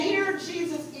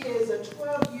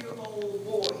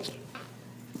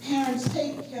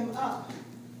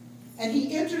and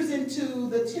he enters into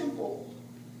the temple.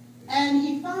 And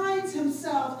he finds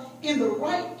himself in the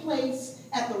right place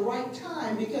at the right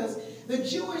time, because the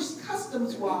Jewish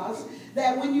customs was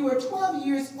that when you were 12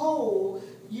 years old,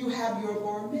 you have your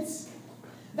bar mitzvah.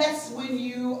 That's when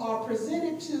you are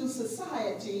presented to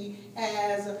society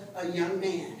as a young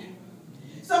man.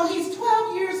 So he's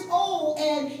 12 years old,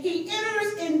 and he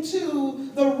enters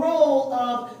into the role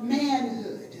of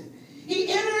manhood. He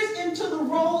enters into the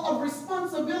role of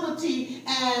responsibility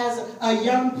as a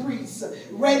young priest,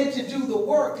 ready to do the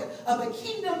work of the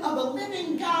kingdom of the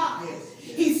living God.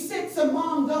 He sits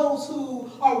among those who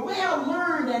are well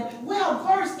learned and well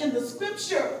versed in the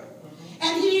scripture.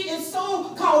 And he is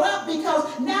so caught up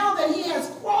because now that he has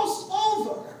crossed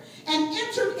over and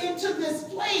entered into this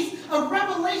place of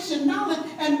revelation, knowledge,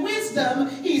 and wisdom,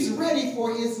 he's ready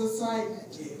for his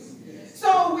assignment.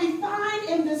 So we find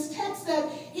in this text that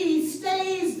he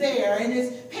stays there, and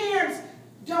his parents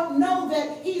don't know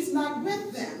that he's not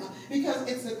with them because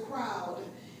it's a crowd.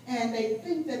 And they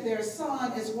think that their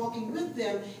son is walking with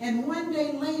them. And one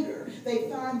day later, they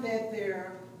find that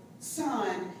their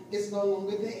son is no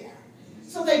longer there.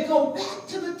 So they go back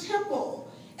to the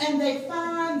temple, and they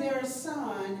find their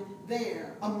son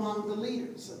there among the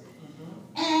leaders.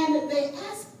 And they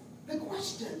ask the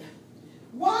question,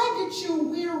 why did you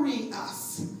weary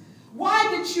us? Why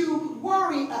did you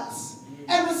worry us?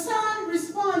 And the son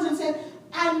responds and said,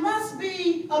 I must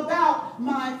be about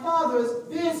my father's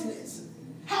business.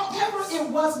 However, it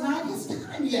was not his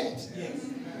time yet.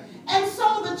 And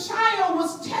so the child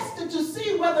was tested to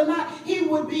see whether or not he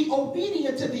would be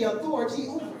obedient to the authority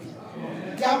over him.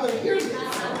 Y'all better hear this.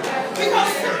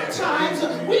 Because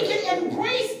sometimes we can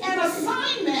embrace an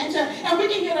assignment and we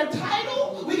can get a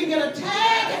title, we can get a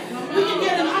tag, we can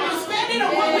get an understanding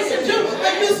of what we can do,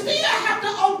 but you still have to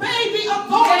obey the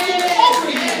authority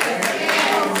over you.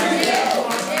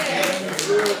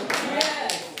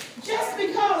 Just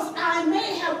because I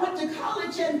may have went to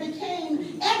college and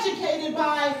became educated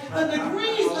by the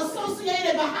degrees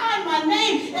associated behind my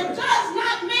name, it does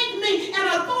not make me an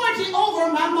authority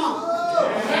over my mom.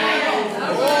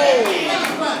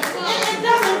 It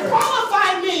doesn't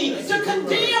qualify me to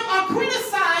condemn or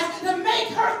criticize, to make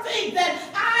her think that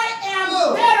I am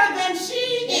better than she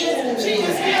is. She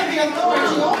is still the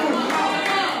authority over me.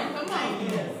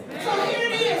 So here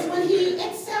it is, when he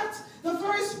accepts the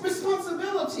first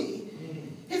responsibility,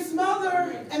 his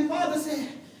mother and father said,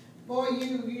 boy,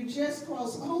 you just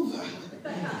crossed over.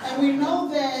 And we know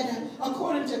that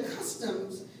according to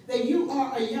customs, that you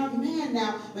are a young man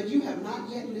now, but you have not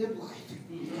yet lived life.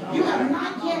 You have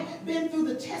not yet been through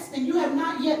the testing. You have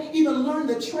not yet even learned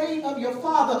the trade of your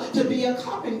father to be a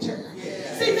carpenter.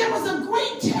 See, there was a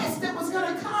great test that was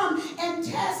going to come and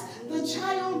test the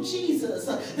child Jesus,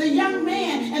 the young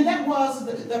man, and that was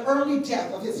the early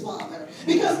death of his father.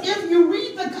 Because if you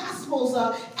read the Gospels,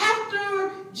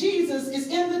 after Jesus is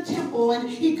in the temple and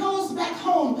he goes back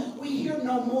home, we hear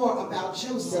no more about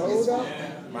Joseph, his father.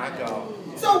 My God.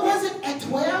 So was it at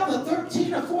 12 or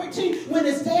 13 or 14 when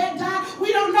his dad died?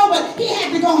 We don't know, but he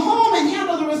had to go home and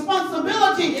handle the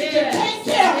responsibility to take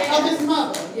care of his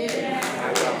mother.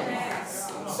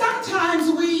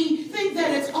 Sometimes we think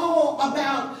that it's all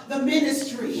about the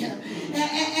ministry,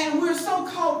 and we're so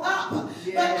caught up.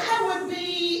 But I would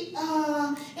be,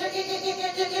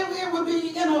 it would be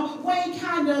in a way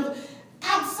kind of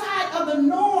outside of the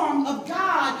norm of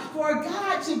God for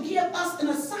God to give us an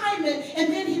assignment,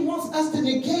 and then he wants us to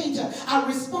negate our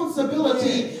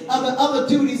responsibility of the other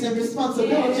duties and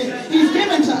responsibilities he's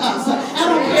given to us. I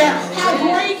don't care how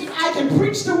great I can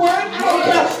preach the word. I don't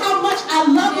care how much I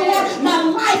love the word. My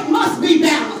life must be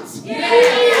balanced. I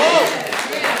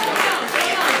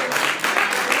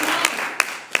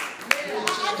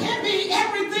can't be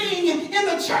everything in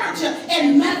the church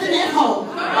and nothing at home.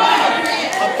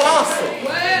 Apostle.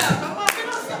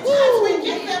 Sometimes we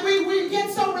get that we get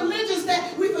so religious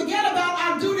that we forget about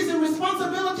our duties and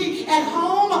responsibility at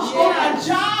home or our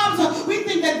jobs. We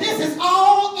think that this is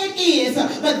all it is,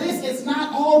 but this is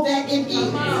not all that it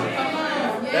is.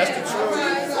 That's the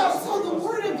truth. So the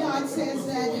Word of God says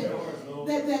that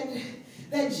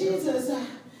Jesus,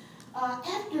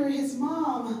 after his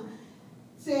mom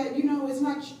said, you know, it's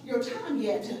not your time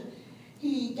yet,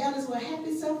 he got his little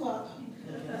happy self up.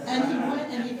 And he went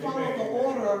and he followed the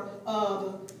order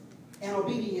of an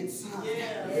obedient son.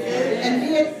 And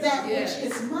did that which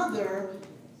his mother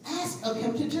asked of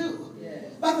him to do.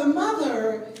 But the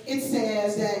mother, it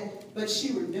says that, but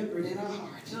she remembered in her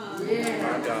heart.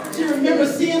 She remembered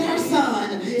seeing her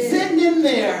son sitting in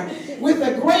there with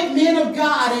the great men of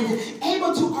God and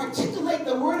able to articulate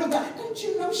the word of God. Don't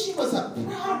you know she was a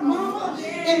proud mama?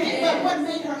 But what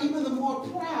made her even the more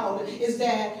proud is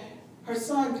that her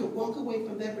son could walk away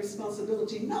from that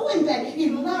responsibility, knowing that he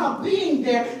loved being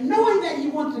there, knowing that he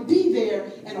wanted to be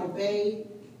there, and obey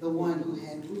the one who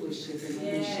had rulership and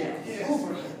leadership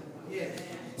over him. Yes.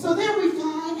 So then we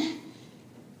find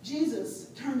Jesus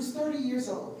turns 30 years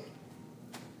old.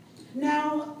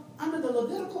 Now, under the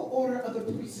Levitical order of the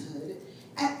priesthood,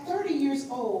 at 30 years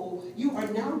old, you are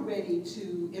now ready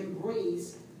to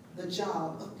embrace the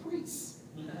job of priest.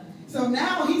 So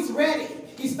now he's ready.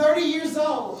 He's 30 years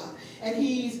old, and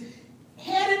he's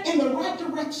headed in the right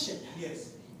direction.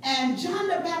 Yes. And John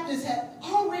the Baptist had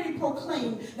already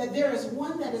proclaimed that there is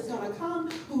one that is going to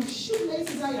come whose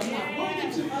shoelaces I am not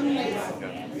worthy to unlace.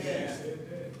 Yes.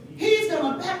 He's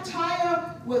going to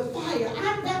baptize with fire.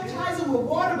 I'm baptizing with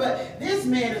water, but this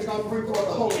man is going to bring forth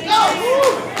the Holy Ghost.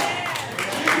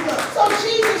 So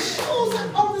Jesus shows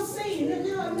up on the scene. And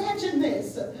now imagine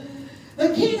this.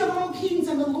 The King of all kings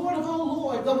and the Lord of all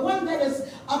lords, the one that is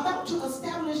about to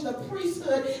establish the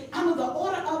priesthood under the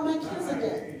order of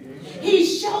Melchizedek. He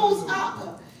shows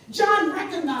up. John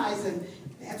recognizing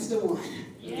that's the one.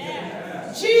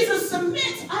 Yeah. Jesus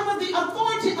submits under the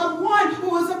authority of one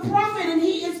who is a prophet, and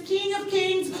he is King of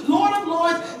kings, Lord of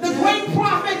lords, the great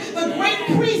prophet, the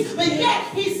great priest, but yet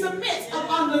he submits up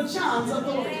under John's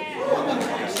authority.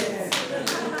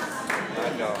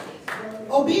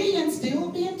 Obedience still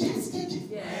being tested.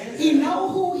 He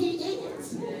knows who he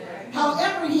is.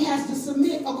 However, he has to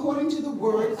submit according to the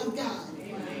word of God.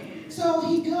 So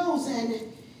he goes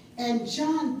and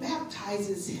John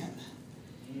baptizes him.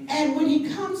 And when he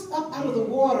comes up out of the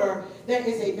water, there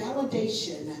is a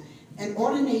validation, an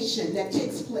ordination that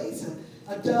takes place.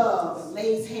 A dove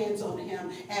lays hands on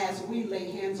him as we lay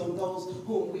hands on those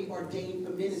whom we ordain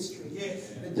for ministry. Yes.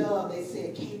 The dove, they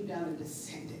said, came down and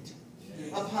descended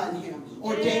upon him,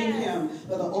 ordained him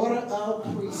by the order of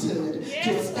priesthood to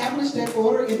establish that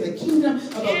order in the kingdom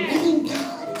of the living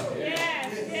God.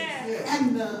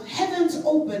 And the heavens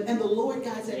opened, and the Lord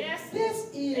God said, this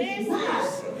is my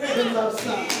beloved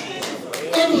Son.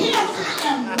 In him I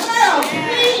am well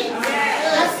pleased.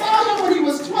 I saw him when he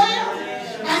was 12.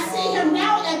 I see him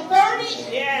now at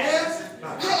 30.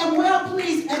 I am well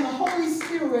pleased, and the Holy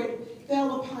Spirit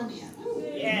fell upon him.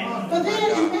 But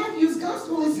then in Matthew's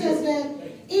gospel it says that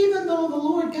even though the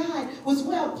Lord God was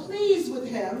well pleased with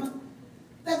him,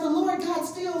 that the Lord God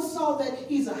still saw that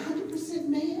he's 100%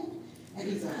 man and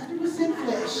he's 100%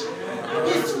 flesh.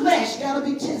 His flesh got to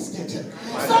be tested. So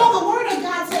the word of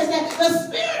God says that the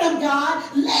Spirit of God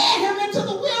led him into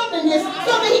the wilderness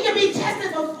so that he could be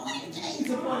tested for 40 days.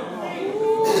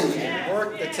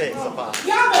 Work the text, Apostle.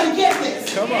 Y'all better get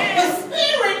this. Come on. The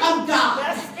Spirit of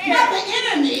God, not the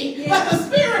enemy, but the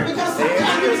Spirit, because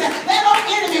sometimes people say, that old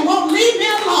enemy won't leave me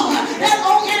alone. That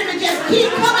old enemy just keep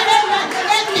coming at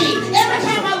me. Every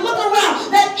time I look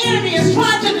around, that enemy is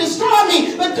trying to destroy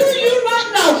me. But do you not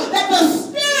know that the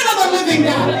Spirit of the living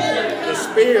God, the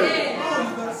Spirit,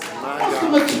 wants to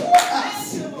mature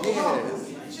us?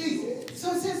 Yes.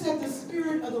 So it says that the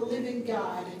Spirit of the living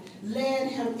God led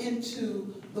him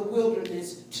into the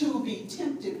wilderness to be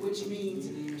tempted, which means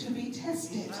to be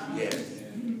tested. Yes.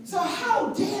 So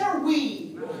how dare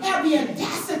we have the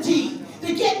audacity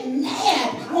to get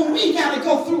mad when we got to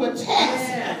go through a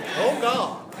test? Oh,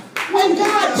 God. When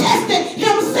God tested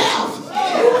himself.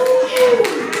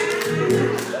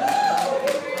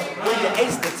 When you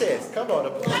ace the test. Come on. I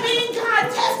mean, God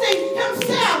testing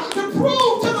himself to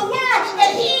prove to the world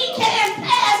that he can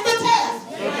pass the test.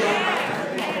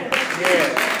 Yeah.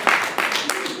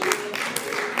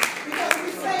 Because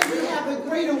we say we have a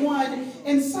greater one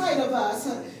inside of us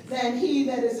than he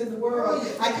that is in the world.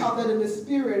 I call that in the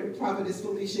spirit, Prophetess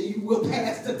Felicia, you will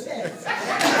pass the test.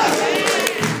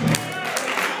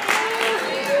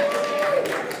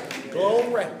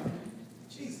 Glory.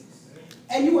 Jesus.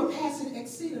 And you will pass it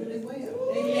exceedingly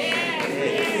well.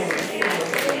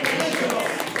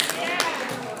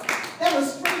 That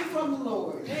was straight from the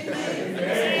Lord.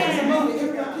 Testimony,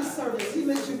 throughout this service, he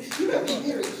let you got to be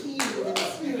very keen in the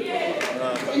spirit.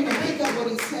 So you can pick up what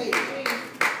he's saying.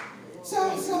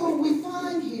 So we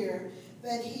find here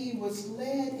that he was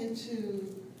led into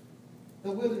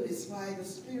the wilderness by the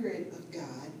Spirit of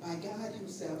God, by God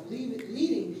himself,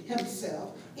 leading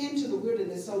himself into the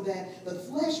wilderness so that the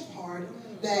flesh part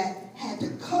that had to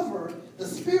cover the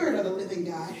Spirit of the living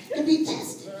God could be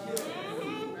tested.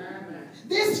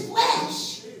 This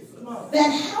flesh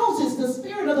that houses the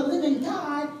Spirit of the living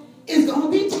God is going to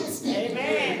be tested.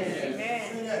 Amen.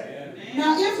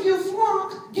 Now, if you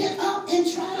flunk, get up and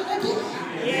try it again.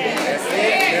 That's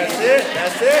it.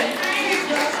 That's it.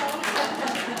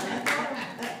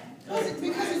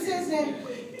 Because it says that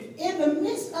in the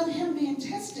midst of him being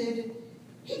tested,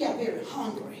 he got very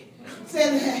hungry.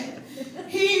 said that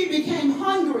he became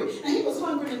hungry. And he was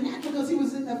hungry in natural because he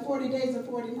was in the 40 days and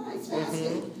 40 nights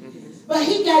fasting. But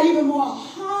he got even more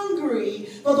hungry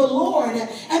for the Lord.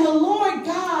 And the Lord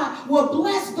God will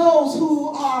bless those who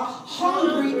are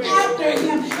hungry after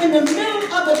him in the middle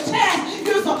of the test.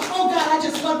 He was like, oh God, I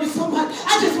just love you so much.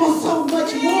 I just want so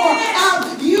much more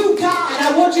of you, God.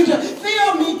 I want you to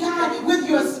fill me, God, with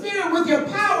your spirit, with your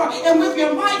power, and with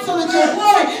your might so that your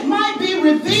glory might be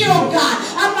revealed, God.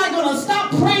 I'm not going to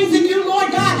stop praising you, Lord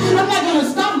God. I'm not going to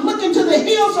stop looking to the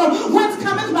hills from whence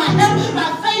cometh my help.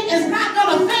 My faith is not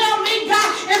going to fail me, God,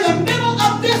 in the middle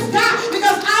of this, God,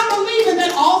 because I believe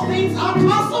that all things are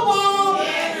possible.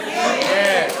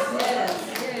 Yes.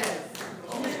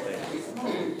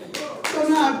 So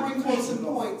now I bring forth some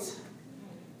points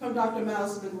from Dr.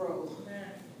 Miles Monroe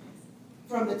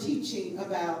from the teaching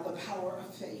about the power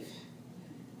of faith,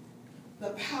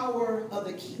 the power of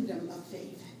the kingdom of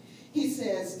faith. He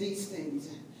says these things.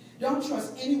 Don't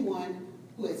trust anyone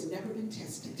who has never been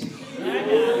tested.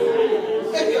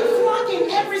 If you're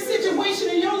flunking every situation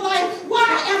in your life,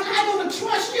 why am I going to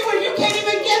trust you and you can't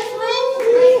even get through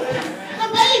the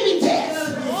baby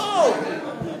test?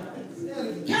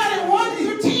 Counting 1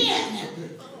 through 10.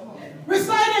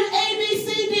 Reciting A, B, C,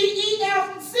 D, E,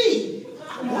 F, C.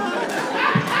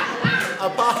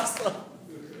 Apostle.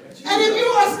 And if you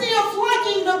are still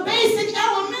flunking the basic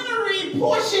elementary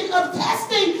portion of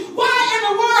testing, why in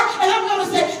the world? And I'm going to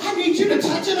say, I need you to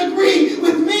touch and agree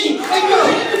with me. And you're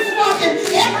flunking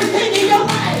everything in your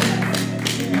life.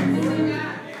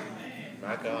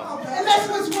 My God. And that's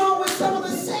what's wrong with some of the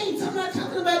saints. I'm not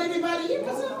talking about anybody here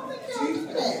because I don't think y'all do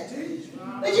that.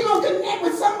 That you're going to connect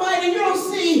with somebody and you don't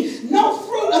see no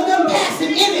fruit of them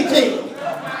passing anything.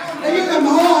 And you go,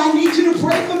 oh, I need you to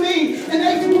pray for me. And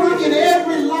they can work in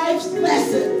every life's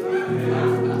lesson.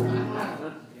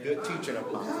 Good teacher,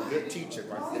 Apostle. Good teacher,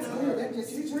 right there. Oh, that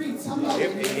just freed somebody.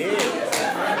 It is.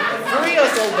 Free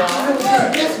us, oh God.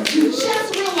 Yes, you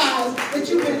just realize that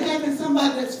you've been having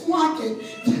somebody that's flunking.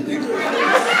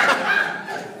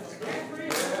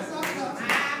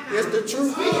 It's the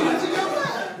truth. Speaking into your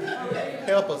life.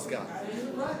 Help us, God.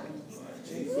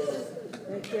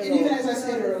 And even as I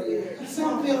said earlier,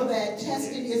 some feel that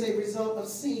testing is a result of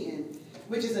sin,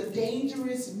 which is a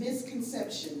dangerous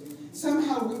misconception.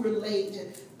 Somehow we relate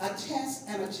a test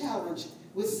and a challenge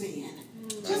with sin.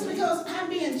 Just because I'm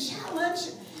being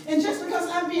challenged and just because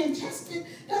I'm being tested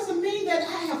doesn't mean that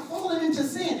I have fallen into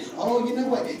sin. Oh, you know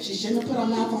what? She shouldn't have put her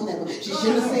mouth on that one. She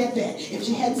shouldn't have said that. If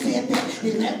she hadn't said that,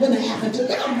 then that wouldn't have happened to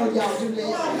me. I know y'all do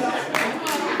that.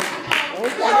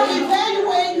 Y'all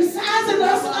evaluating, sizing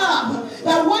us up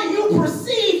by what you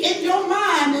perceive in your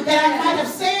mind that I might have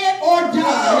said or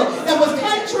done that was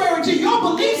contrary to your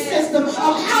belief system of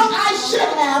how I should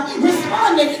have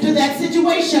responded to that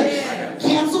situation.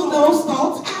 Cancel those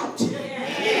thoughts out.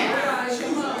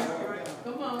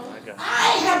 I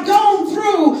have gone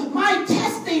through my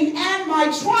testing and my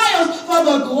trials for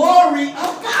the glory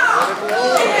of God.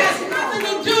 It has nothing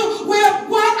to do with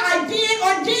what I did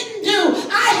or didn't do.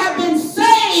 I have been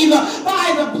saved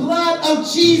by the blood of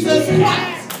Jesus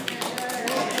Christ.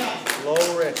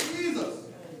 Glory.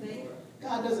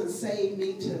 God doesn't save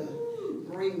me to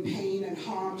bring pain and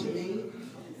harm to me.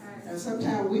 And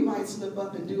sometimes we might slip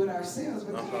up and do it ourselves,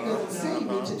 but God doesn't save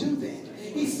me to do that.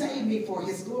 He saved me for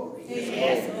his glory. But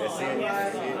here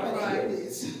it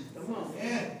is.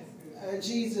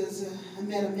 Jesus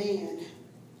met a man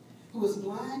who was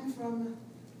blind from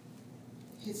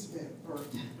his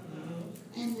birth.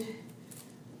 And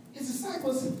his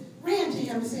disciples ran to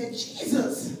him and said,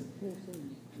 Jesus,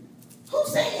 who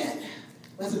sinned?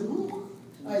 Was it mom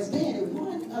or his daddy?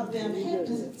 One of them had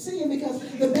to sin because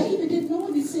the baby didn't know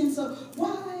any sin, so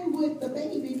why would the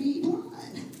baby be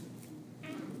blind?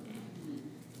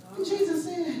 And Jesus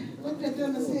looked at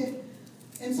them and said,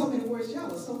 in so many words,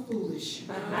 y'all are so foolish.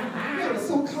 Y'all are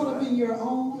so caught up in your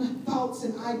own thoughts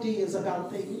and ideas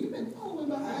about things. You've been following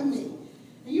behind me.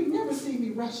 And you've never seen me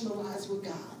rationalize with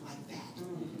God like that.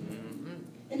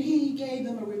 And he gave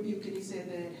them a rebuke and he said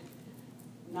that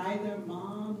neither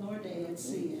mom nor dad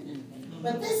sinned.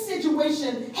 But this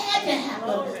situation had to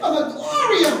happen for the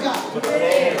glory of God.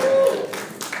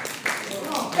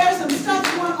 There's some stuff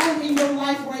going on in your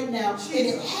life right now, and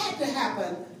it had to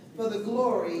happen for the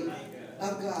glory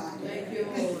of God.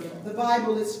 The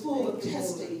Bible is full of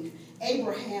testing.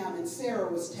 Abraham and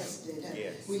Sarah was tested.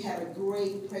 Yes. We had a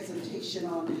great presentation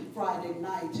on Friday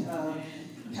night.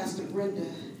 Pastor Brenda,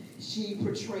 she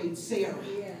portrayed Sarah,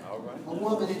 a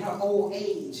woman in her old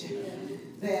age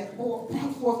that brought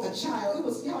forth a child. It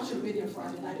was, y'all should have been here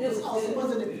Friday night. It was awesome.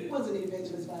 Wasn't it? Wasn't it,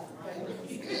 Evangelist Bible?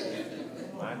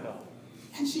 My God.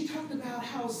 And she talked about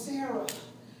how Sarah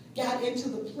got into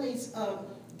the place of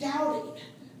doubting,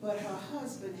 but her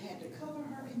husband had to cover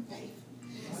her in faith.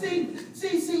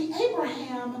 See,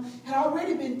 Abraham had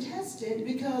already been tested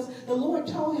because the Lord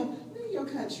told him, leave your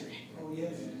country. Oh,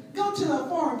 yes. Go to a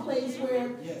foreign place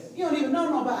where you don't even know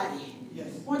nobody. Yes.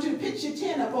 I want you to pitch your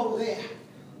tent up over there.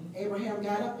 Abraham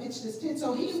got up, pitched his tent,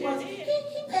 so he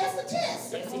passed the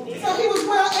test. Yes, So he was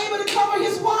well able to cover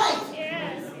his wife.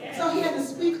 Yes. So he had to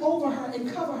speak over her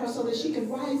and cover her so that she could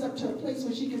rise up to a place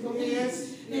where she could believe.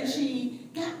 Yes. Then she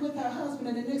got with her husband,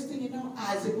 and the next thing you know,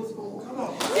 Isaac was born. Come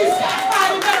on. You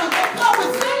somebody better hook up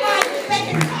with somebody that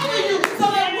can cover you so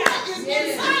that what is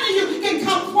inside of you can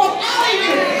come forth out of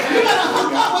you. You better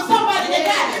hook up with somebody that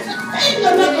got faith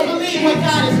enough to believe what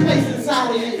God has placed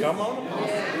inside of you. Come on.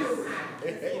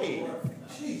 Hey.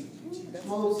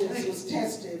 Moses was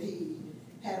tested. He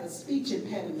had a speech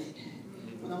impediment.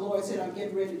 When the Lord said, I'm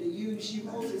getting ready to use you,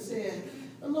 Moses said,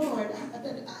 Lord, I can't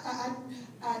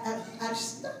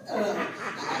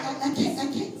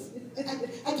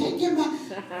get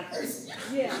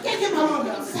my arm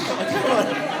outside.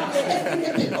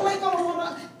 And people ain't gonna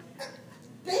wanna.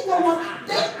 They ain't gonna wanna.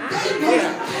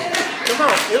 Come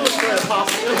on, illustrate,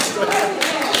 Apostle. Illustrate.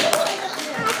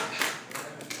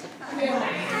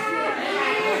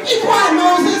 Be quiet,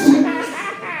 Moses.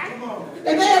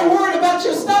 If they are worried about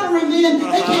your stuttering, then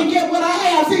they can't get what I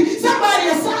have. See, somebody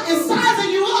is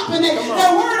sizing you up, and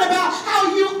they're worried about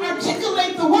how you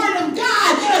articulate the word of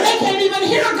God, and they can't even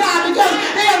hear God because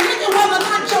they are looking whether or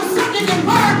not your second and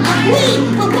verb agree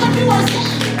with what you are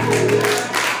saying.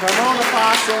 Come on,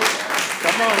 Apostle.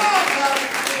 Come on.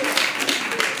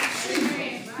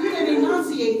 You didn't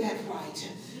enunciate that right.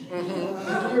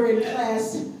 We were in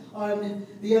class on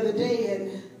the other day,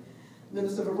 and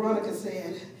Minister Veronica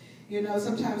said, you know,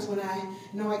 sometimes when I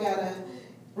know I got to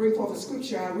bring forth a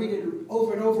scripture, I read it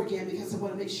over and over again because I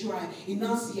want to make sure I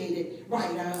enunciate it right.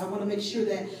 I want to make sure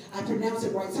that I pronounce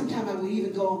it right. Sometimes I would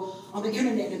even go on the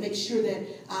internet and make sure that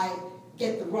I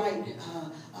get the right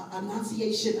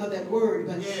enunciation of that word.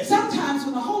 But sometimes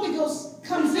when the Holy Ghost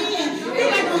comes in, you're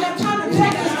not going to have time to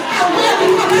practice how well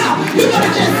you come out. You're going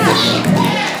to just say it.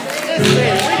 Just say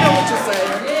it. We know what you're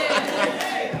saying.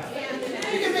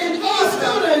 You can be an A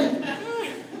student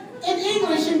in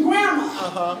English and grammar.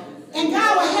 And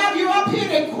God will have you up here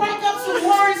to crack up some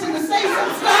words and to say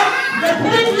some stuff that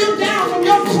bring you down from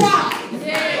your pride.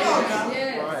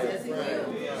 Right.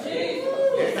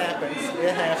 It happens.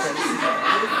 It happens.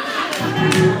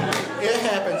 It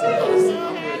happens, Apostle.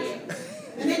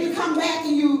 And then you come back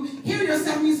and you hear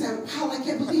yourself and you say, wow, I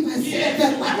can't believe I said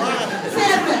that.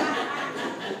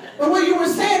 But when you were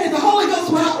saying it, the Holy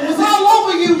Ghost was all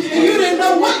over you and you didn't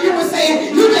know what you were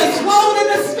saying. You just flowed in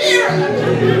the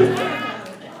Spirit.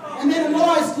 And then the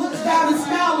Lord looks down and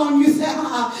smiles on you and says,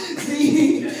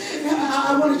 see,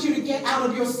 I wanted you to get out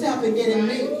of yourself and get in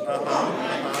me.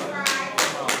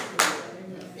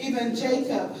 Even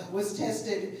Jacob was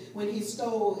tested when he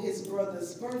stole his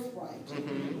brother's birthright.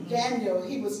 Daniel,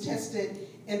 he was tested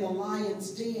in the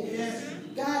lion's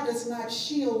den. God does not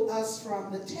shield us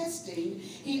from the testing.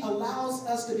 He allows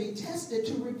us to be tested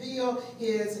to reveal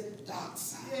his dark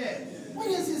side. What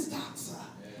is his dark side?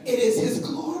 It is his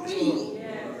glory.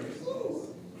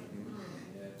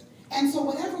 And so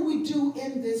whatever we do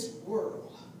in this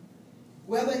world,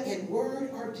 whether in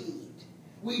word or deed,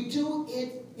 we do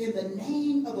it in the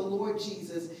name of the Lord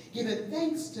Jesus, giving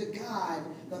thanks to God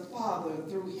the Father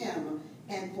through him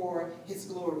and for his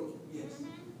glory.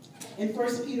 In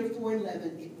 1 Peter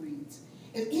 4:11 it reads,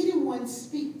 if anyone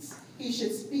speaks, he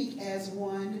should speak as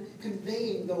one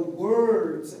conveying the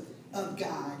words of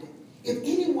God. If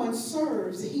anyone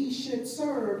serves, he should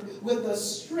serve with the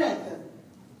strength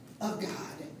of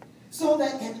God, so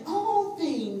that in all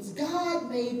things God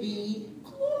may be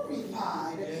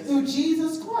glorified through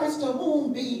Jesus Christ, to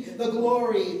whom be the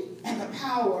glory and the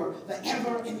power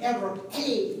forever and ever.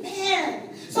 Amen.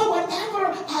 So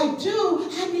whatever I do,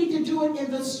 I need to do it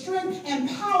in the strength and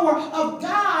power of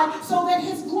God so that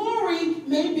his glory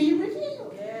may be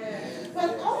revealed.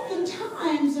 But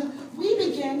oftentimes we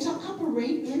begin to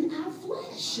operate in our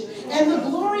flesh, and the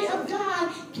glory of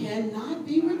God cannot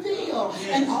be revealed.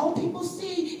 And all people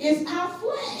see is our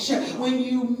flesh. When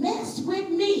you mess with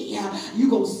me, you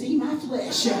gonna see my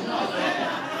flesh.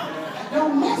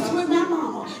 Don't mess with my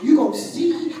mama, you gonna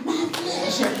see my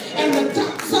flesh. And the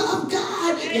doxa of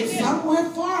God is somewhere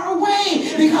far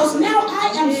away, because now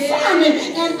I am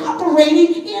serving and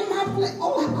operating in my flesh.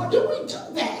 Oh, how do we do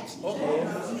that?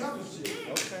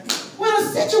 When a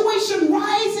situation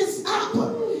rises up,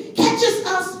 catches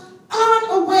us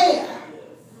unaware,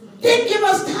 didn't give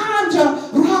us time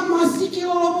to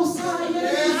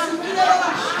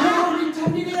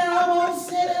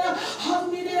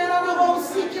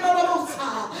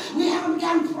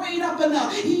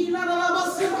enough.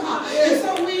 And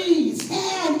so we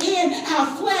stand in our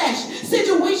flesh.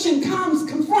 Situation comes,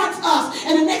 confronts us,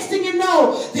 and the next thing you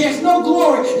know, there's no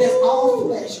glory. There's all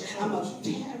flesh. I'm going to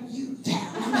tear you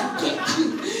down. I'm going to get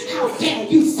you. How dare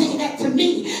you say that to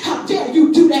me? How dare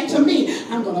you do that to me?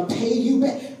 I'm going to pay you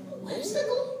back. Where's the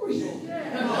glory?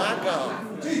 My God.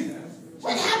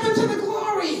 What happened to the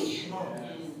glory?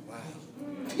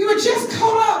 You were just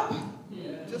caught up.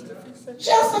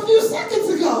 Just a few seconds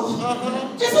ago.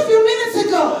 Just a few minutes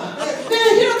ago.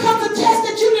 Then here comes a test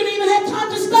that you didn't even have time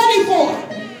to study for.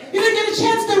 You didn't get a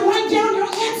chance to write down your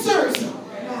answers.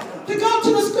 To go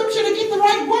to the scripture to get the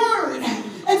right word.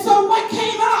 And so what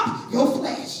came up? Your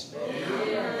flesh.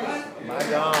 My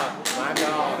God. My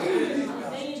God.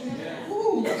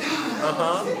 Ooh,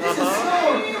 God. This is so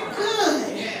good.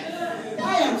 I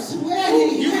am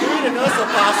sweating. You feeding us,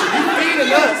 Apostle. You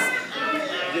feeding us.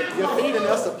 You're feeding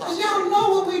us, Apostle. Y'all know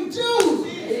what we do.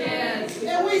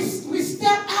 And we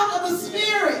step out of the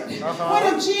Spirit. What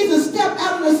if Jesus stepped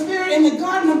out of the Spirit in the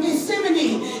Garden of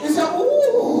Gethsemane and said,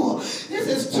 ooh, this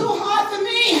is too hard for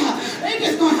me. They're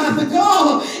just going to have to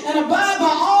go and abide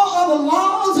by all of the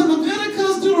laws in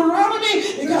Leviticus,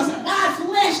 Deuteronomy, because my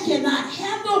flesh cannot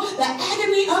handle the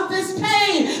agony of this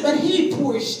pain. But he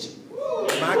pushed.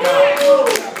 My God.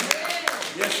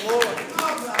 Yes, Lord.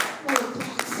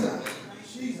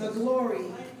 The glory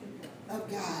of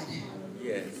God.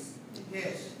 Yes.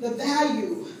 Yes. The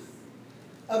value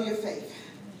of your faith.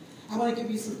 I want to give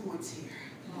you some points here.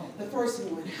 The first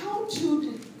one, how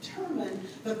to determine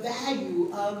the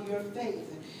value of your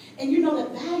faith. And you know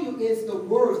that value is the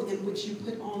worth in which you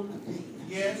put on a thing.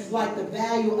 Yes. Like the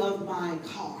value of my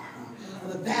car,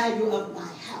 the value of my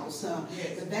house,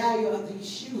 the value of these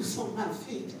shoes on my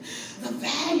feet. The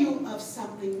value of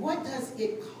something, what does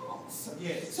it cost?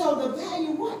 Yes. So the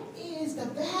value, what is the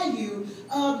value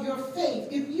of your faith?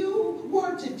 If you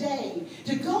were today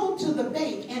to go to the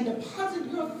bank and deposit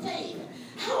your faith,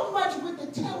 how much would the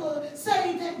teller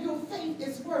say that your faith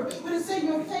is worth? Would it say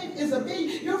your faith is $1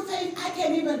 billion? Your faith, I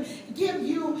can't even give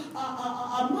you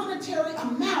a monetary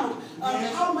amount of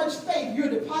how much faith you're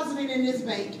depositing in this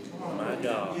bank. Oh, my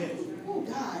God. Oh,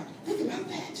 God, think about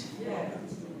that.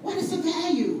 What is the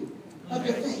value of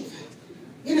your faith?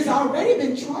 It has already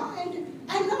been tried.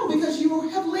 I know, because you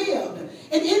have lived. And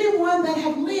anyone that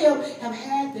have lived have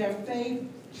had their faith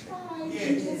tried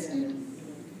and tested.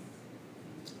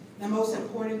 The most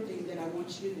important thing that I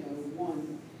want you to know,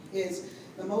 one, is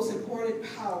the most important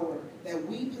power that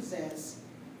we possess,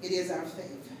 it is our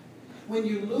faith. When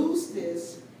you lose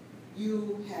this,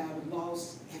 you have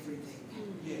lost everything.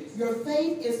 Yes. Your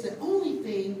faith is the only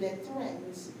thing that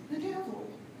threatens the devil.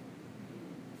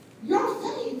 Your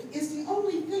faith is the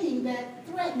only thing that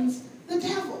threatens the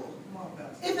devil.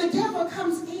 If the devil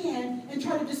comes in and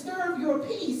try to disturb your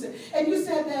peace, and you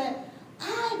said that,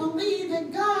 I believe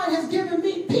that God has given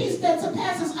me peace that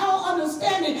surpasses all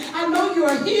understanding. I know you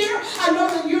are here. I know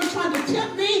that you're trying to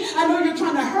tempt me. I know you're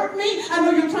trying to hurt me. I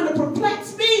know you're trying to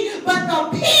perplex me. But the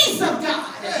peace of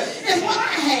God is what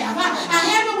I have. I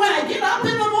have it when I get up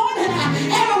in the morning. I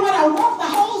have it when I walk the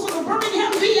halls of the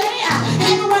Birmingham VA. I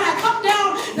have it when I come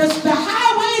down the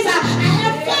highways. I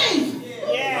have faith.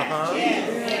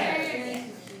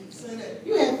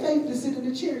 You have faith to sit in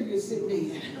the chair you're sitting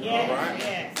in. All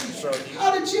right.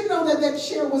 How did you know that that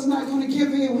chair was not going to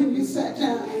give in when you sat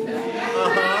down?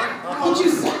 But you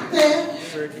sat there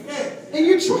and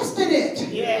you trusted it.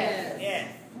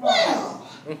 Well,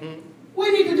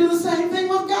 we need to do the same thing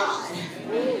with God.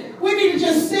 We need to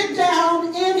just sit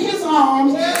down in his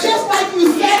arms, just like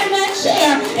you sat in that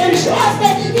chair, and trust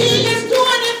that he is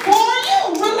doing it for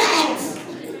you. Relax.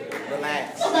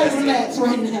 Somebody relax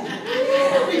right now.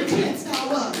 Be tensed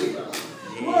all up.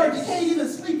 Word, you can't even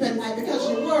sleep at night because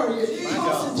you're worried. You're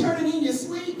constantly turning in your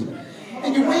sleep.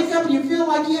 And you wake up and you feel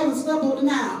like you haven't slept all an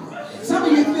hour. Some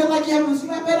of you feel like you haven't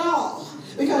slept at all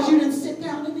because you didn't sit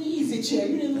down in the easy chair.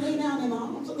 You didn't lay down in the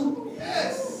arms of the Lord.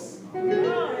 Yes.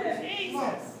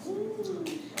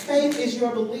 Faith is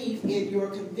your belief in your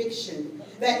conviction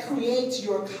that creates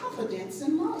your confidence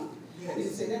in life. I need to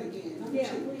say that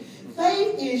again.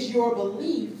 Faith is your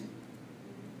belief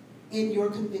in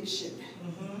your conviction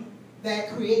that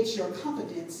creates your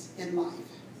confidence in life.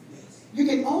 You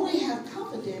can only have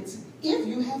confidence if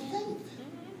you have faith.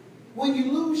 When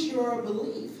you lose your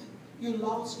belief, you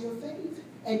lost your faith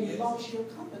and you lost your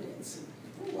confidence.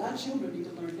 Ooh, our children need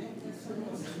to learn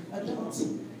that. Adults.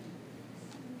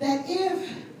 That if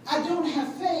I don't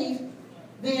have faith,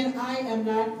 then I am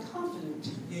not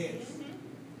confident. Yes.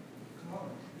 Come on.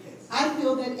 Yes. I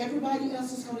feel that everybody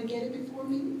else is going to get it before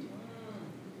me.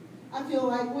 I feel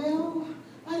like, well,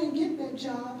 I didn't get that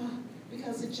job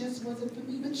because it just wasn't for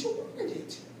me, but you wanted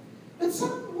it. But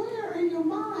somewhere in your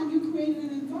mind, you created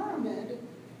an environment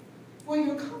where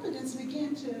your confidence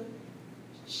began to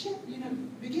shift,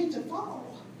 begin to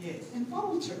fall and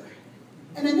falter.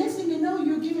 And the next thing you know,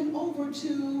 you're given over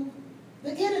to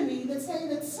the enemy that say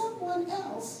that someone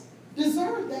else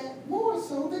deserved that more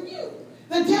so than you.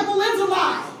 The devil is a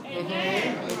lie.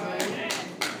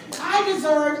 I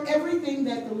deserve everything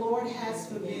that the Lord has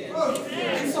for me.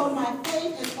 And so my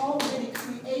faith has already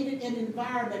created an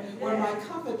environment where my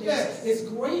confidence is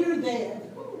greater than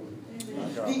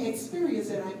the experience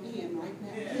that I'm in right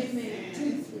now.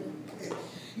 Amen.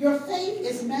 Your faith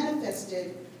is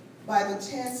manifested by the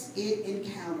tests it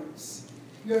encounters.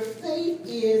 Your faith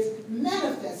is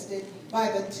manifested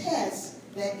by the tests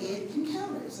that it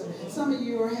encounters. Some of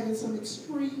you are having some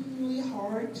extremely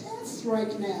hard tests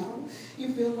right now.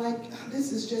 You feel like, oh,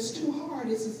 this is just too hard.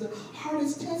 This is the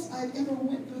hardest test I've ever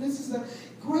went through. This is the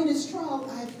greatest trial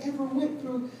I've ever went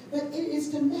through. But it is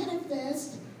to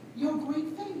manifest your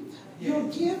great faith, your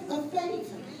gift of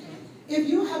faith. If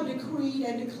you have decreed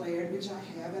and declared, which I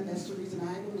have, and that's the reason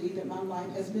I believe that my life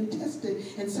has been tested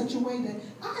in such a way that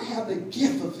I have the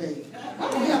gift of faith. I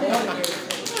don't have the gift of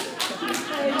faith.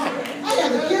 I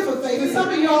have the gift of faith. And some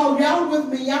of y'all with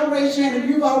me, y'all raise your hand if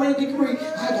you've already decreed,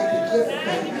 I got the gift of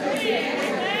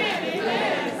faith.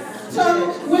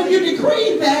 So when you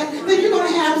decree that, then you're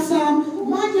going to have some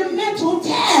monumental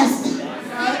tests.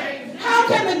 How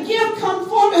can a gift come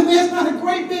forth if there's not a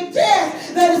great big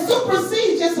test that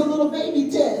supersedes just a little baby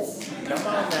test? Come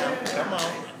on now. Come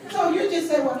on. So you just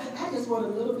say, well, I just want a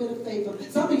little bit of faith.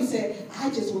 Some of you say, I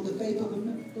just want the faith of a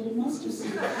little mustard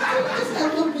seed. You just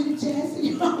got a little bitty test and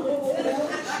you don't know what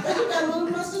else. But you got a little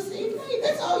mustard seed faith.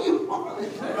 That's all you want.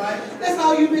 That's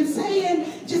all you've been saying.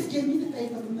 Just give me the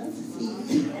faith of a mustard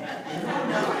seed.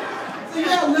 So you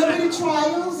got little bitty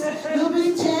trials, little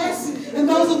bitty tests. And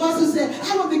those of us who said,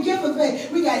 I want the gift of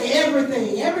faith, we got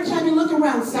everything. Every time you look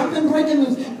around, something breaking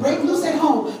loose. Break loose at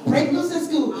home, break loose at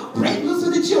school, break loose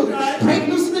with the children, break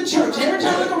loose in the church. Every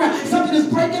time you look around, something is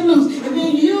breaking loose. And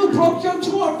then you broke your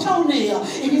toenail.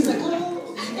 And you say,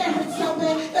 oh, that hurts so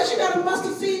bad. Because you got a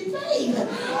mustard seed faith.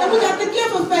 And we got the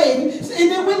gift of faith.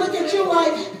 And then we look at you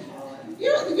like,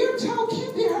 your toe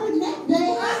can't be hurting that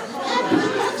bad. I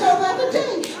blew my toe the other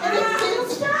day, and it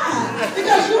feels fine.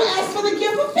 Because you asked for the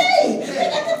gift of faith. They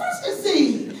got the mustard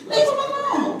seed. Leave them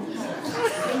alone.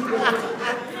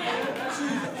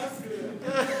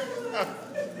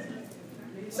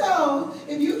 So,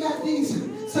 if you got these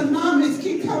tsunamis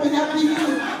keep coming after you,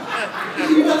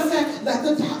 you better say, let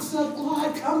the dots of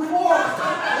God come forth.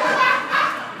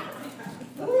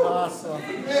 Awesome.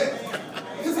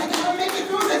 Because I got to make it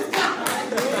through this time.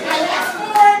 I asked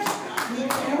for it. Be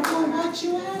careful what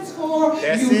you ask for.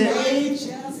 That's you it. may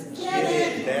just get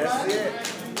it. That's it.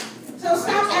 So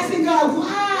stop asking God,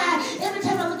 why? Every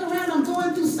time I look around, I'm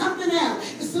going through something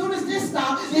else. As soon as this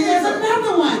stops, then there's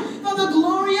another one. For the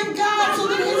glory of God, so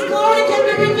that His glory can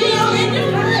be revealed in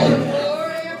your life.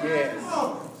 Yes.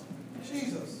 Oh,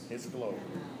 Jesus. His glory.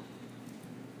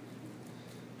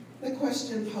 The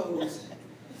question posed,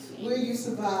 will you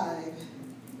survive?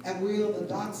 And will the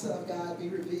doxa of God be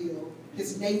revealed?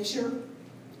 His nature,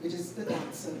 which is the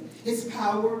doxa, His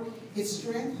power, His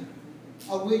strength,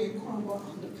 or will you crumble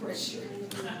under pressure?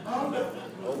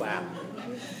 Oh, wow.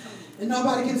 And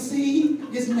nobody can see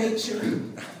His nature.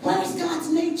 Where's God's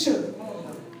nature?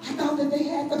 I thought that they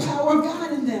had the power of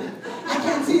God in them. I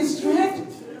can't see His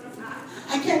strength.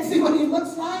 I can't see what He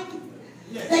looks like.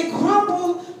 They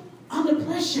crumble under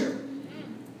pressure.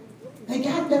 They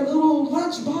got their little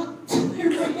lunchbox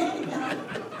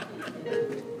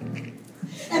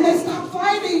and they stop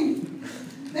fighting.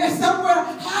 They're somewhere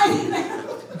hiding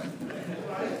out.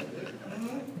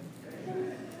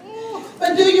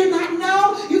 But do you not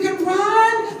know you can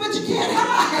run, but you can't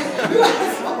hide? You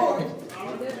ask for it.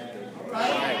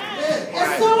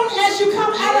 As soon as you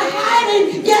come out of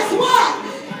hiding, guess what?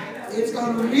 It's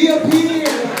going to reappear.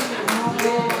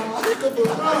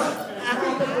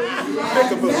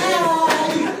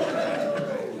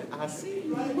 I see.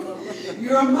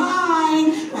 You're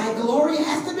mine. My glory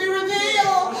has to be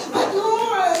revealed. But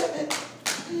Lord,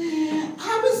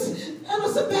 I was on a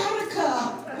sabbatical.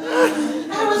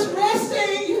 I was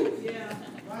resting.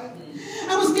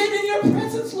 I was getting in your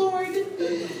presence, Lord.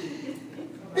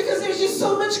 Because there's just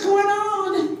so much going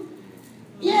on.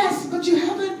 Yes, but you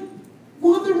haven't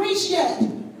won the race yet.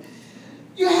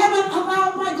 You haven't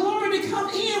allowed my glory to come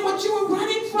in, what you were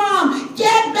running from.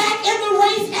 Get back in the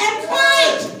race and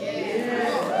fight.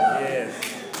 Yes.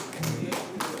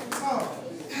 God,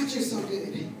 you're so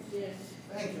good.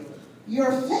 Thank you.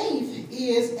 Your faith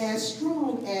is as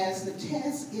strong as the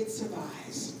test it it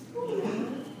survives.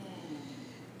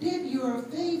 Did your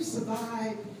faith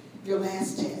survive your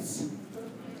last test?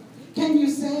 Can you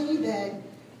say that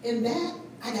in that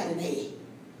I got an A?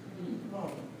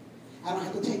 I don't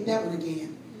have to take that one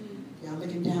again. Y'all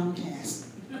looking downcast.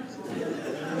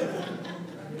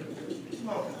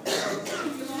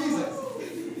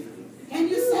 Can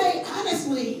you say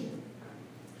honestly,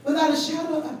 without a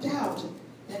shadow of doubt,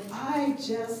 that I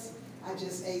just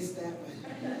aced that one?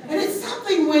 And it's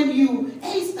something when you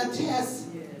ace a test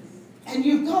and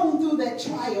you've gone through that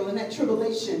trial and that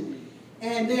tribulation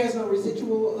and there's no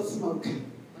residual of smoke.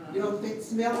 You don't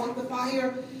smell like the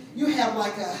fire. You have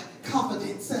like a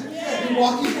confidence. You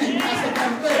walk in and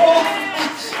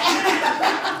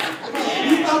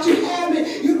you thought you had me.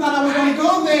 You thought I was going to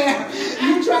go there.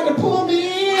 You tried to pull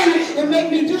me in and make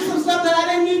me do some stuff that I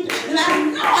didn't need to, and I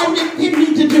know I didn't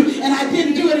need to do, and I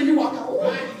didn't do it, and you walk out.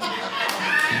 Oh.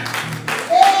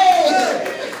 Hey!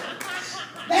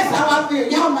 That's how I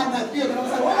feel. Y'all might not feel, but I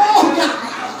was like, oh, God.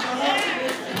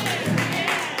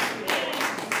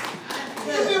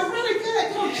 You feel really good,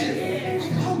 don't you?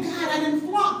 Like, oh, God, I didn't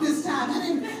flaunt this time. I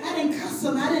didn't cuss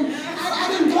them. I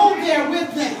didn't go there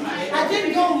with them. I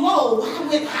didn't go low. I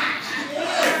went high.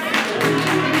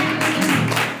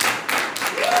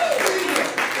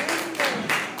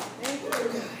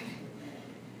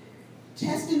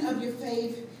 Testing of your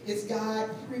faith is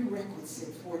God's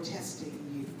prerequisite for testing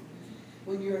you.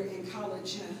 When you're in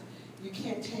college, you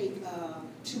can't take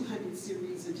 200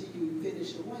 series until you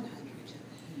finish the 100.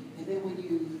 And then when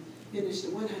you finish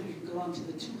the 100, you go on to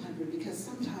the 200, because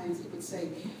sometimes it would say,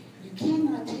 you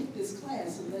cannot take this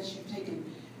class unless you've taken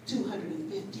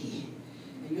 250.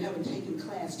 And you haven't taken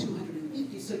class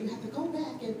 250, so you have to go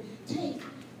back and take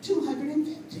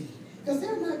 250. Because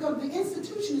they're not going. The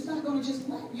institution is not going to just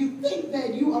let you think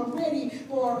that you are ready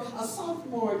for a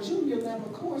sophomore, junior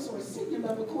level course or a senior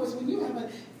level course when you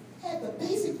haven't had the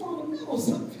basic fundamentals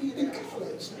of being in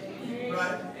college.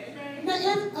 Right. Now,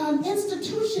 if an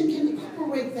institution can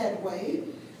operate that way,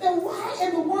 then why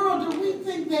in the world do we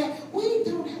think that we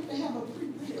don't have to have a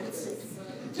prerequisite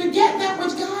to get that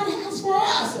which God has for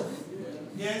us?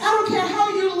 Yes. I don't care how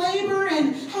you labor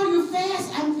and how you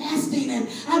fast. I'm fasting and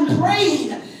I'm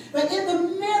praying. But in the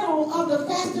middle of the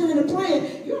fasting and the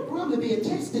praying, you're probably being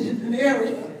tested in an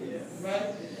area.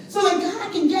 Right? So that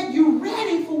God can get you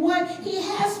ready for what He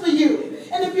has for you.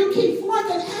 And if you keep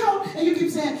flunking out and you keep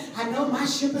saying, I know my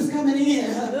ship is coming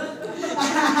in.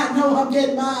 I know I'm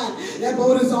getting mine. That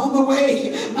boat is on the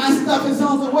way. My stuff is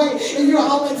on the way. And you're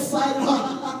all excited.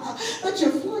 But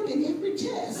you're flunking every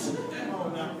test.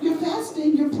 You're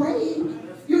fasting, you're praying,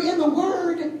 you're in the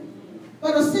Word.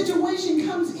 But a situation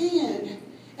comes in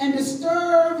and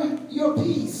disturb your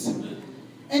peace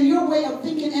and your way of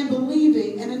thinking and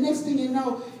believing. And the next thing you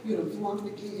know, you done flunked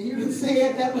again. You done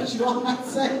said that which you ought not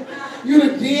say. You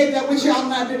done did that which you ought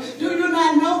not do. Do you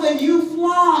not know that you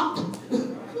flunked?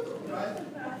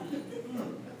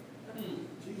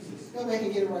 Go back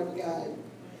and get it right with God.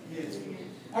 Yes.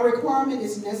 A requirement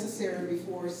is necessary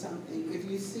before something. If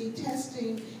you see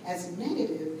testing as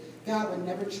negative, God would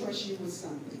never trust you with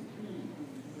something.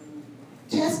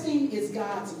 Testing is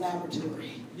God's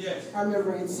laboratory. Yes. I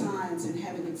remember in science and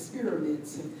having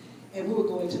experiments, and we would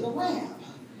go into the lab.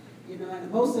 You know,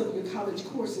 and most of your college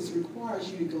courses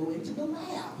requires you to go into the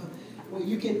lab where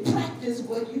you can practice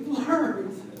what you've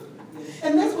learned.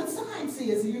 And that's what science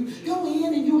is. You go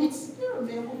in and you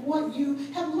experiment with what you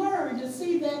have learned to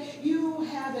see that you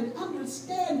have an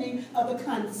understanding of the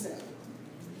concept.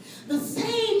 The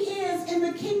same is in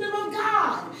the kingdom of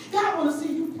God. God wants to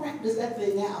see you practice that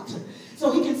thing out.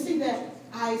 So He can see that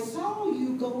I saw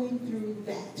you going through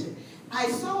that. I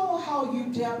saw how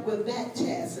you dealt with that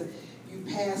test. You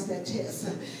passed that test.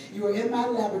 You were in my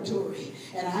laboratory,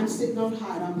 and I'm sitting on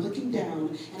high, and I'm looking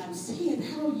down, and I'm seeing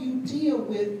how you deal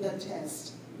with the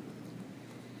test.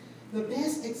 The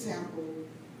best example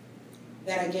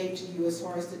that I gave to you as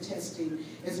far as the testing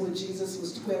is when Jesus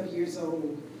was 12 years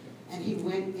old, and He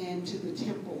went into the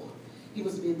temple. He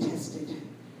was being tested.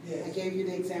 Yes. I gave you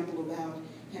the example about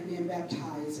Him being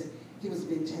baptized. He was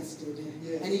being tested.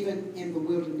 Yes. And even in the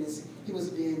wilderness, He was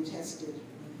being tested.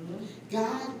 Mm-hmm.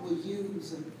 God will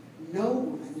use no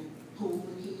one whom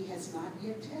He has not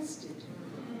yet tested.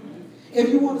 Mm-hmm. If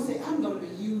you want to say, I'm going to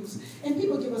be used, and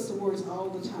people give us the words all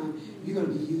the time, you're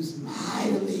going to be used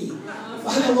mightily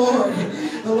by the Lord.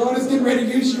 The Lord is getting ready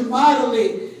to use you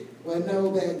mightily. Well,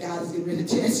 know that God is getting ready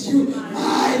to test you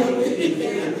mightily.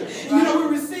 You know,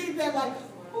 we receive that like,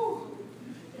 oh,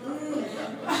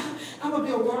 I'm going to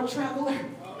be a world traveler.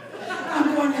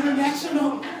 I'm going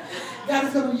international. God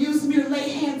is going to use me to lay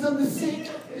hands on the sick,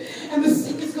 and the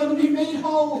sick is going to be made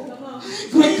whole.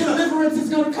 Great deliverance is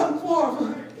going to come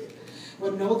forth.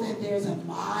 Well, know that there's a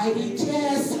mighty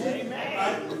test.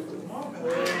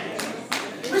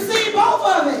 Receive both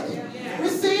of it.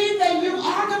 Receive that you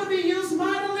are going to be used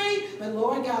mightily. But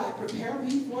Lord God, prepare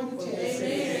me for the test.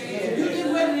 If you're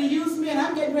getting ready to use me and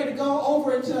I'm getting ready to go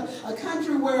over into a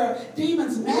country where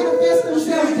demons manifest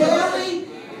themselves daily,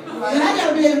 then I got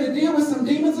to be able to deal with some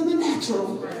demons in the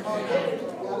natural.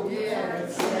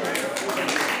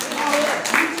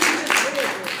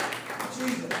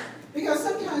 Because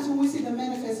sometimes when we see the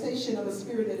manifestation of a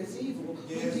spirit that is evil,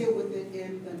 we deal with it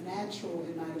in the natural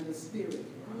and not in the spirit.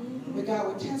 But God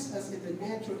would test us in the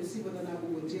natural to see whether or not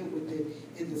we would deal with it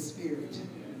in the spirit.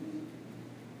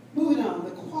 Moving on,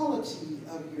 the quality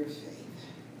of your faith.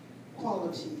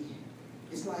 Quality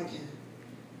is like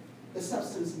the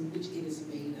substance in which it is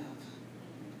made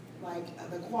of.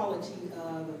 Like the quality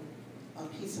of a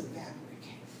piece of fabric.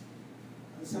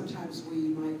 Sometimes we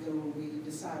might go and we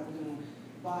decide we're going to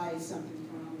buy something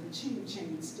from the Ching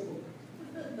Ching store.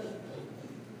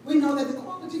 We know that the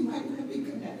quality might not be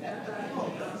good.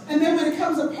 And then when it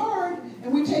comes apart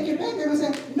and we take it back, they will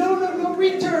say, no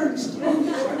returns.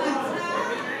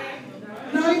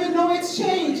 No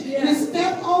exchange. And it's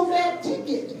stamped on that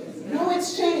ticket. No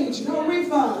exchange, no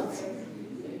refunds.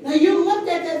 Now you looked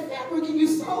at that fabric and you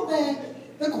saw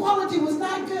that the quality was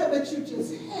not good, but you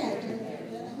just had to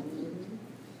have that outfit.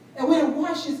 And when it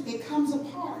washes, it comes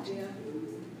apart.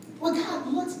 Well, God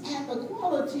looks at the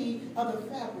quality of the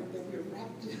fabric that we're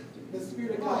wrapped in. The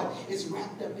Spirit of God is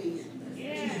wrapped up in.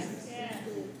 Yes.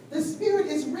 The Spirit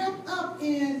is wrapped up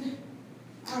in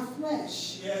our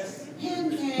flesh. Yes.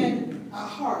 Him and our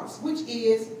hearts, which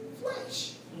is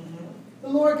flesh. The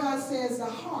Lord God says the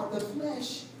heart, the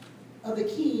flesh of the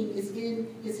king is in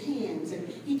his hands, and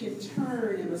he can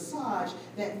turn and massage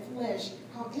that flesh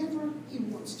however he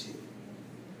wants to.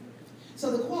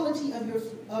 So the quality of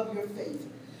your faith,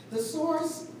 the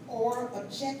source or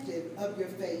objective of your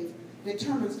faith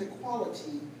determines the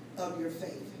quality of your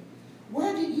faith.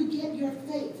 Where did you get your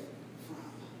faith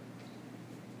from?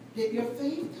 Did your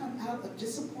faith come out of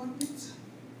disappointment?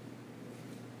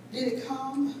 Did it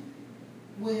come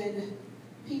when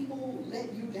people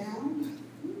let you down?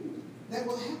 That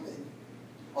will happen.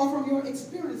 Or from your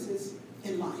experiences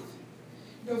in life.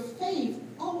 Your faith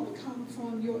ought to come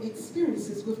from your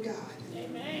experiences with God.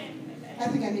 Amen. I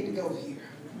think I need to go here.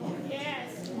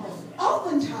 Yes.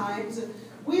 Oftentimes,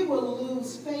 we will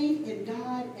lose faith in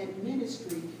God and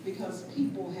ministry because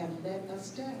people have let us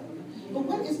down. But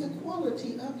what is the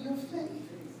quality of your faith?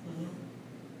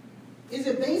 Is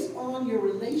it based on your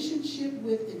relationship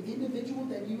with an individual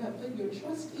that you have put your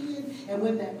trust in? And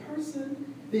when that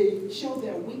person, they show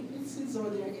their weaknesses or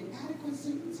their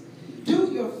inadequacies,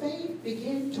 do your faith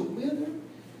begin to wither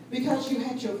because you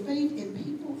had your faith in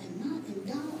people and not in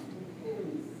God?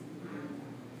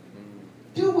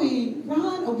 Do we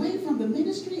run away from the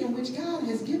ministry in which God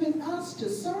has given us to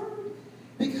serve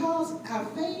because our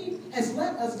faith has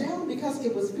let us down because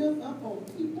it was built up on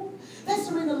people? That's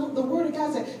the reason the Word of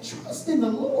God said, trust in the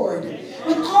Lord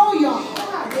with all your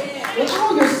heart, with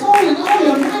all your soul and all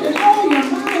your mind and all your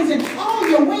minds and all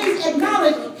your ways.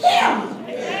 Acknowledge Him.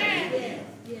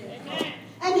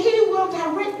 And He will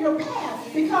direct your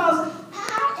path, because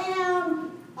I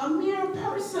am a mere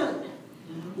person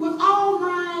with all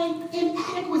my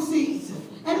inadequacies.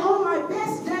 And on my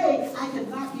best day, I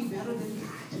cannot be better than God.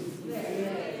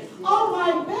 On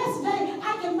my best day,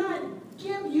 I cannot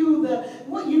give you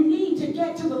what you need to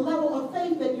get to the level of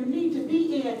faith that you need to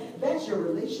be in. That's your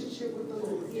relationship with the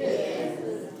Lord. Yes.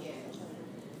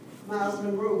 Miles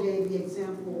Monroe gave the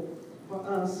example for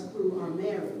us who are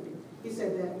married. He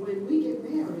said that when we get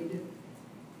married,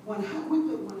 we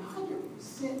put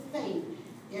 100% faith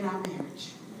in our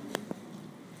marriage.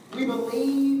 We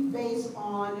believe based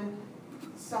on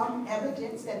some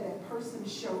evidence that that person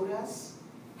showed us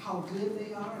how good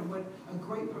they are and what a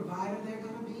great provider they're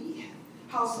going to be,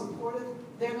 how supportive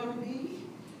they're going to be,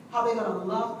 how they're going to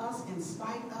love us in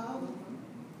spite of.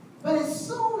 But as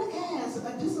soon as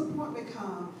a disappointment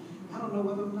comes, I don't know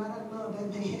whether or not I love that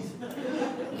man.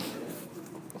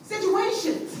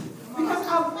 Situations. Because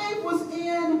our faith was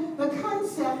in the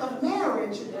concept of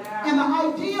marriage and the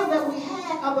idea that we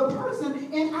had of a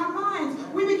person in our minds.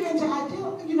 We began to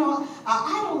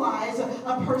idolize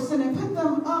a person and put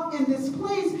them up in this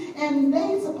place, and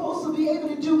they're supposed to be able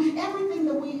to do everything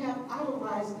that we have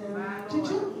idolized them to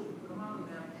do.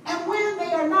 And when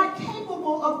they are not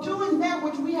capable of doing that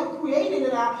which we have created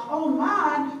in our own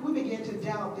mind, we begin to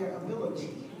doubt their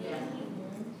ability.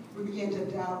 We begin to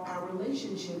doubt our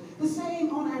relationship. The same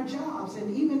on our jobs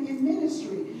and even in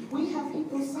ministry. We have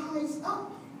people size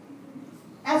up.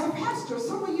 As a pastor,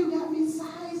 some of you got me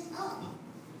sized up.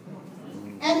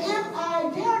 And if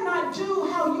I dare not do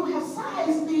how you have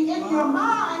sized me in your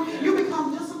mind, you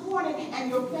become disappointed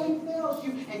and your faith fails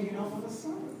you and you don't want to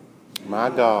serve. My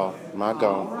God. My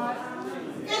God.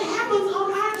 It happens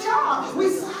on our job. We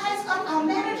size up our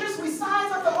managers, we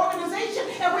size up the organization,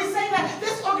 and we say that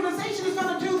this organization is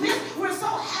going to do this. We're so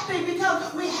happy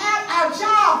because we have our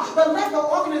job, but let the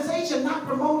organization not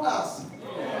promote us.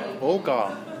 Oh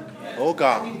God. Oh I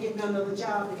God. need to get me another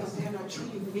job because they're not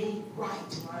treating me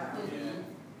right.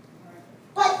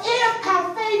 But if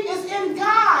our faith is in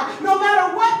God, no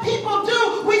matter what people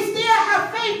do, we still have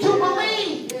faith to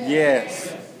believe.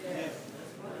 Yes.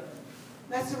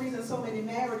 That's the reason so many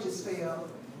marriages fail.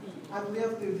 I've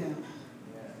lived through them.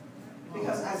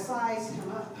 Because I sized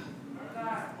him up.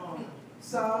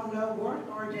 Some weren't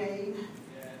ordained.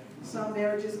 Some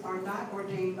marriages are not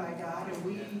ordained by God, and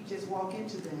we just walk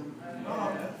into them.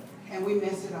 And we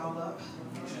mess it all up.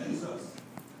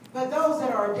 But those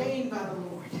that are ordained by the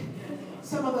Lord,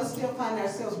 some of us still find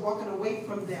ourselves walking away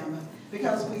from them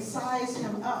because we sized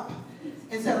him up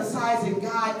instead of sizing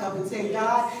God up and saying,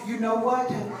 God, you know what?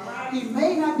 He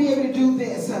may not be able to do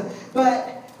this,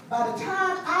 but by the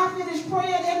time I finish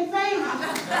praying in faith,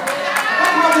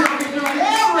 my mother's going to be doing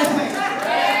everything.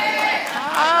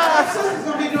 My sister's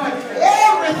going to be doing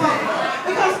everything.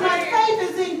 Because my faith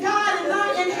is in God and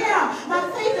not in him. My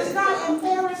faith is not in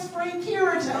Paris Spring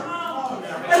Puritan,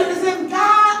 but it is in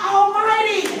God Almighty.